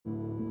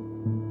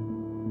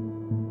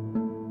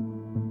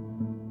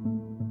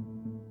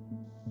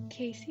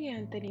Casey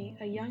Anthony,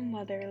 a young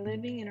mother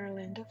living in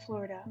Orlando,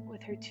 Florida,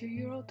 with her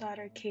 2-year-old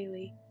daughter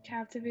Kaylee,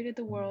 captivated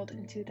the world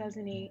in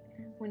 2008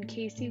 when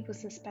Casey was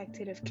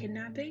suspected of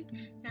kidnapping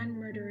and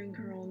murdering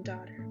her own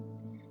daughter.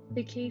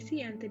 The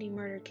Casey Anthony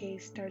murder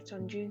case starts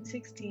on June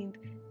 16,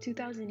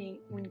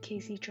 2008, when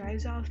Casey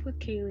drives off with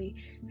Kaylee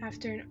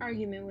after an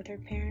argument with her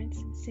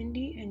parents,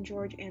 Cindy and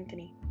George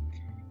Anthony.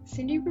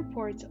 Cindy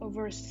reports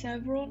over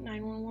several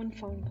 911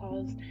 phone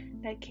calls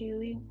that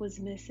Kaylee was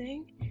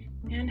missing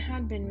and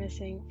had been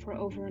missing for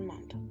over a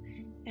month,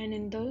 and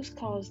in those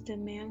calls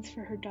demands for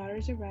her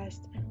daughter's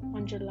arrest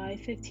on July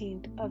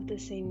 15th of the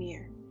same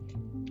year.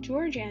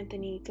 George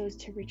Anthony goes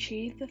to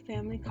retrieve the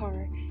family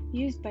car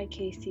used by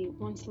Casey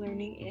once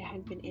learning it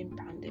had been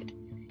impounded.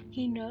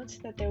 He notes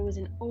that there was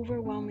an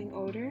overwhelming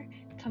odor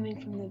coming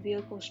from the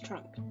vehicle's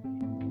trunk.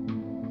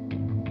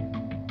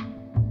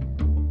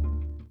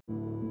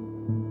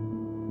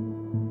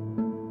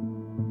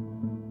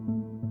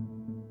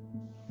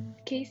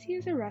 Casey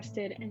is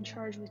arrested and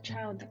charged with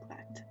child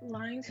neglect,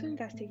 lying to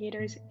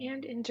investigators,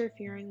 and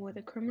interfering with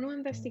a criminal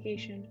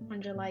investigation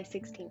on July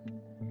 16th.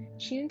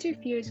 She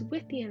interferes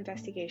with the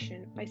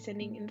investigation by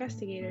sending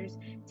investigators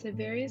to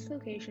various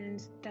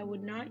locations that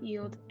would not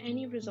yield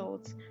any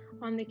results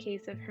on the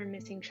case of her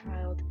missing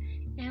child,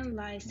 and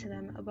lies to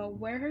them about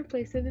where her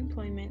place of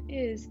employment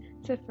is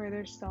to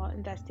further stall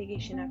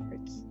investigation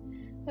efforts.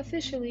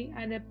 Officially,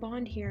 at a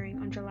bond hearing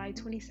on July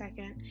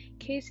 22nd,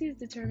 Casey is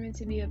determined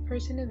to be a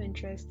person of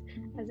interest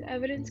as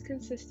evidence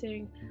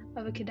consisting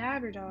of a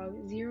cadaver dog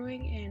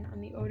zeroing in on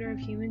the odor of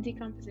human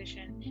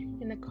decomposition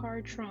in the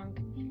car trunk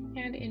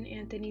and in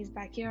Anthony's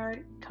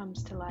backyard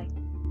comes to light.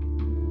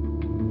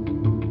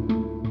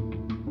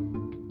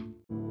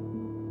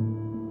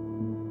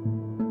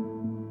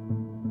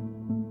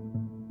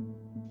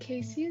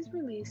 Casey is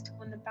released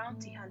when the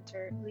bounty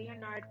hunter,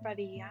 Leonard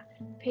Padilla,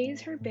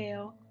 pays her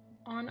bail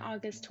on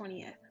August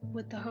 20th,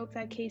 with the hope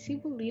that Casey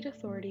will lead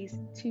authorities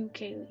to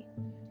Kaylee.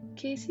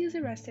 Casey is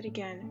arrested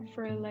again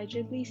for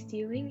allegedly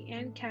stealing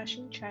and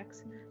cashing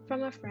checks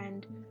from a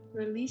friend,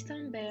 released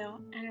on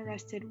bail, and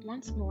arrested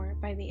once more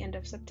by the end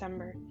of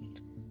September.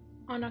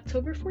 On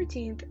October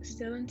 14th,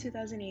 still in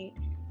 2008,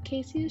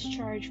 Casey is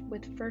charged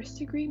with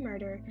first-degree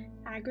murder,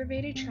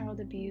 aggravated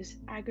child abuse,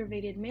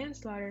 aggravated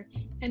manslaughter,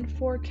 and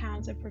 4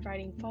 counts of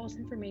providing false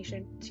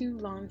information to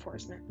law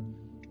enforcement.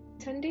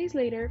 10 days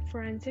later,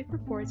 forensic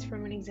reports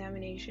from an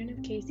examination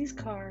of Casey's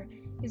car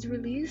is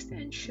released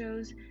and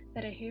shows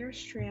that a hair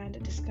strand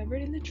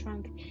discovered in the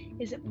trunk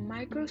is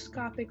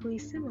microscopically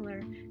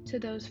similar to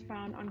those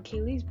found on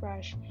Kaylee's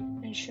brush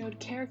and showed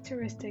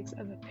characteristics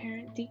of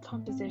apparent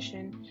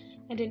decomposition,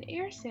 and an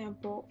air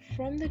sample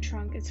from the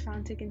trunk is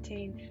found to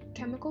contain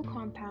chemical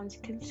compounds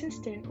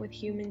consistent with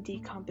human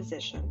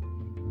decomposition.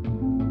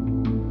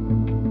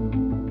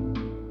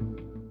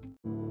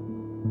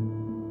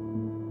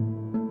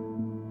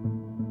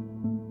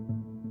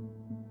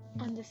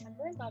 On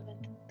December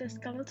 11th, the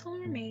skeletal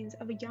remains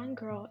of a young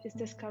girl is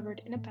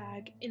discovered in a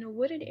bag in a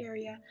wooded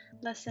area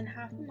less than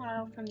half a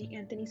mile from the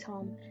Anthony's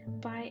home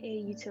by a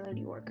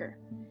utility worker.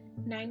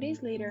 9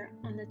 days later,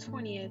 on the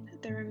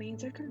 20th, the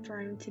remains are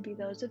confirmed to be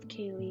those of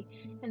Kaylee,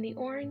 and the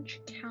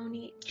Orange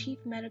County Chief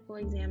Medical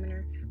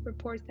Examiner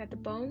reports that the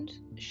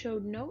bones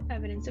showed no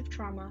evidence of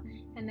trauma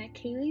and that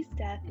Kaylee's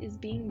death is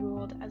being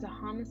ruled as a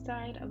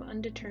homicide of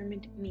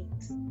undetermined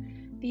means.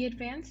 The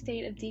advanced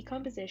state of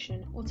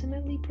decomposition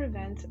ultimately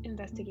prevents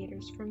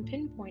investigators from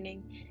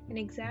pinpointing an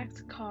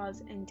exact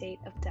cause and date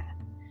of death.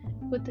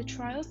 With the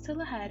trial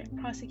still ahead,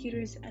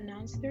 prosecutors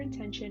announced their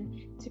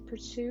intention to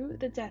pursue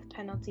the death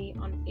penalty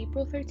on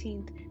April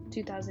 13,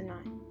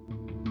 2009.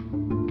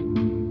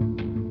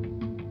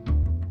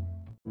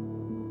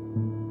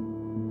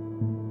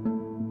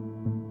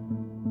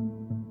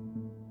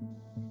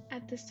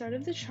 At the start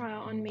of the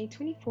trial on May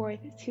 24,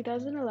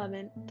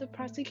 2011, the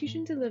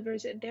prosecution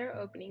delivers their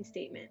opening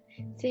statement,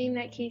 saying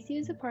that Casey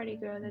is a party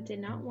girl that did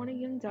not want a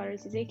young daughter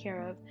to take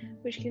care of,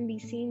 which can be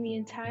seen the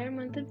entire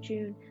month of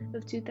June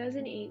of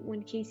 2008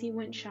 when Casey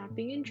went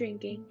shopping and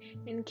drinking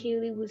and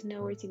Kaylee was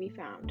nowhere to be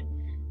found.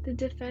 The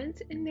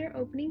defense, in their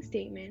opening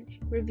statement,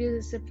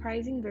 reveals a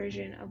surprising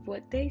version of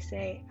what they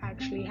say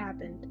actually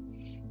happened.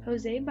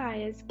 Jose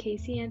Baez,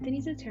 Casey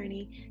Anthony's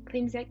attorney,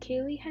 claims that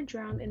Kaylee had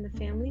drowned in the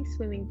family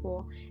swimming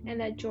pool and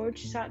that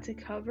George sought to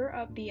cover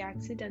up the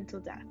accidental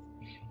death.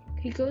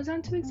 He goes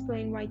on to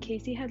explain why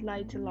Casey had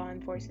lied to law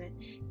enforcement,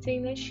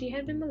 saying that she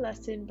had been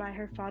molested by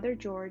her father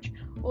George,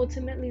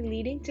 ultimately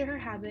leading to her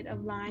habit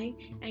of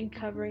lying and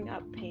covering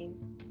up pain.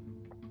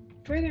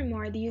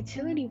 Furthermore, the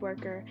utility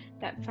worker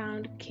that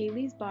found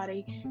Kaylee's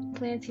body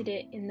planted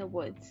it in the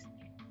woods.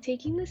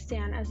 Taking the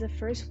stand as the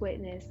first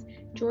witness,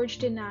 George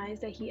denies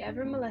that he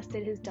ever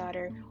molested his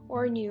daughter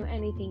or knew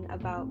anything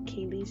about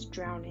Kaylee's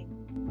drowning.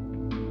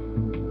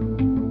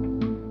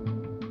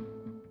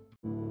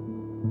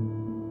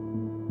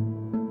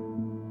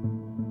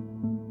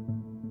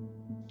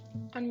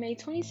 On May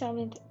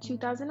 27,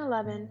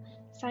 2011,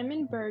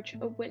 Simon Birch,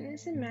 a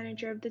witness and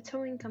manager of the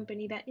towing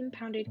company that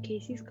impounded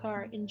Casey's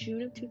car in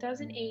June of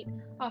 2008,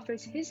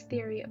 offers his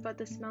theory about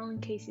the smell in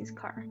Casey's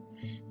car.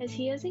 As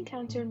he has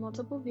encountered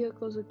multiple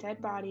vehicles with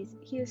dead bodies,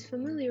 he is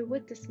familiar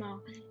with the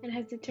smell and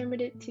has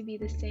determined it to be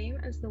the same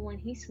as the one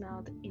he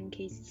smelled in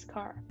Casey's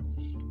car.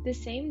 The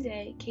same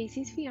day,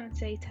 Casey's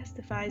fiancé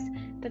testifies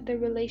that the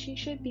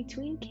relationship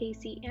between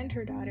Casey and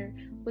her daughter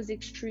was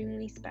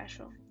extremely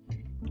special.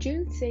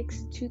 June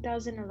 6,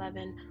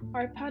 2011,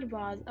 Arpad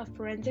Vaz, a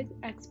forensic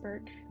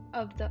expert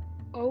of the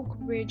Oak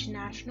Ridge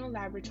National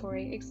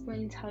Laboratory,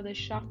 explains how the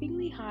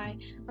shockingly high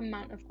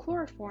amount of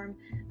chloroform,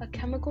 a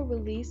chemical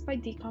released by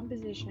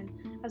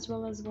decomposition, as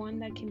well as one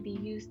that can be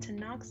used to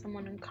knock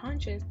someone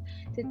unconscious,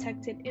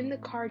 detected in the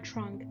car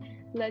trunk,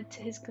 led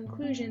to his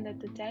conclusion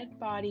that the dead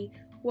body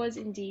was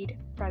indeed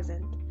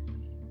present.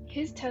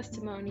 His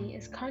testimony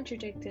is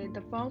contradicted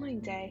the following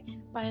day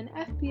by an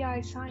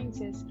FBI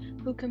scientist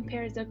who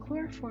compares the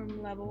chloroform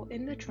level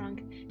in the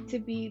trunk to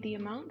be the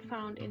amount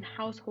found in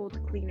household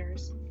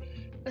cleaners.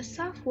 A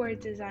software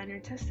designer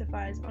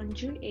testifies on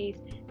June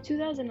 8,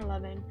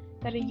 2011,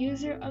 that a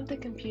user of the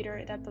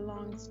computer that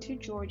belongs to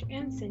George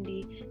and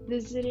Cindy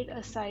visited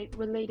a site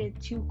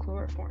related to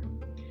chloroform.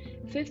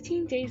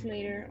 15 days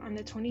later, on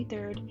the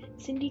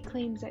 23rd, Cindy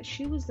claims that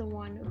she was the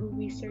one who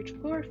researched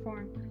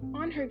chloroform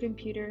on her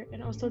computer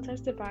and also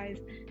testifies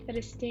that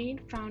a stain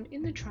found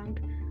in the trunk,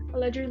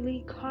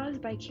 allegedly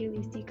caused by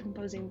Kaylee's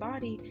decomposing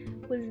body,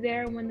 was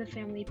there when the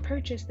family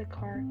purchased the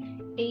car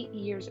 8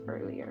 years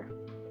earlier.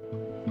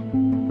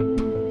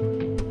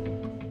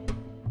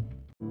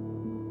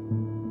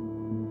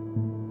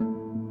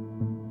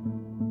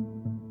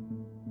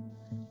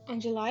 On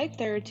July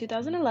 3,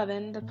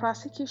 2011, the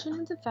prosecution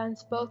and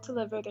defense both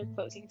delivered their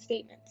closing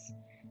statements.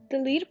 The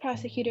lead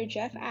prosecutor,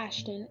 Jeff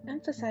Ashton,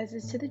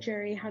 emphasizes to the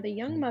jury how the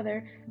young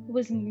mother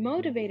was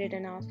motivated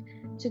enough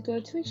to go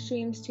to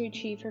extremes to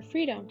achieve her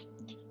freedom.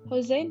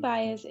 Jose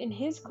Baez, in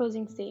his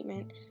closing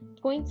statement,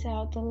 points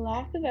out the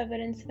lack of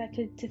evidence that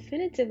could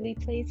definitively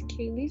place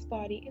Kaylee's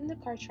body in the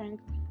car trunk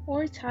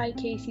or tie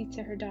Casey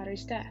to her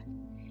daughter's death.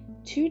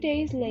 2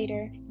 days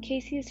later,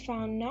 Casey is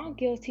found not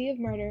guilty of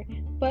murder,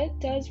 but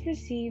does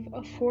receive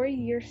a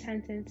 4-year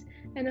sentence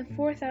and a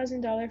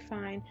 $4,000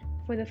 fine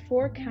for the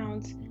 4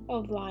 counts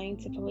of lying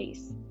to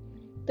police.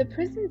 The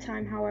prison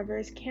time, however,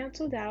 is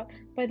canceled out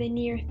by the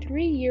near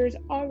 3 years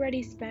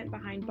already spent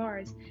behind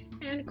bars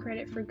and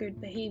credit for good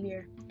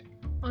behavior.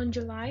 On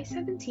July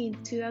 17,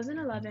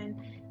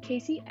 2011,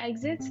 Casey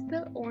exits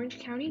the Orange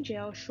County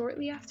Jail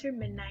shortly after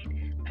midnight,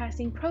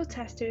 passing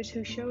protesters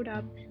who showed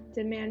up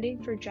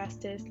demanding for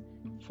justice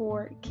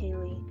for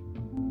Kaylee.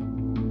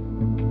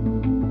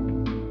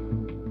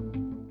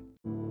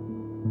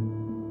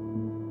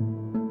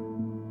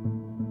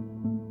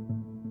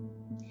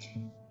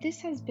 This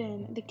has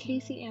been the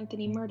Casey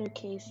Anthony murder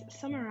case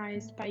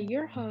summarized by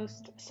your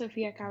host,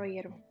 Sofia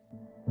Caballero.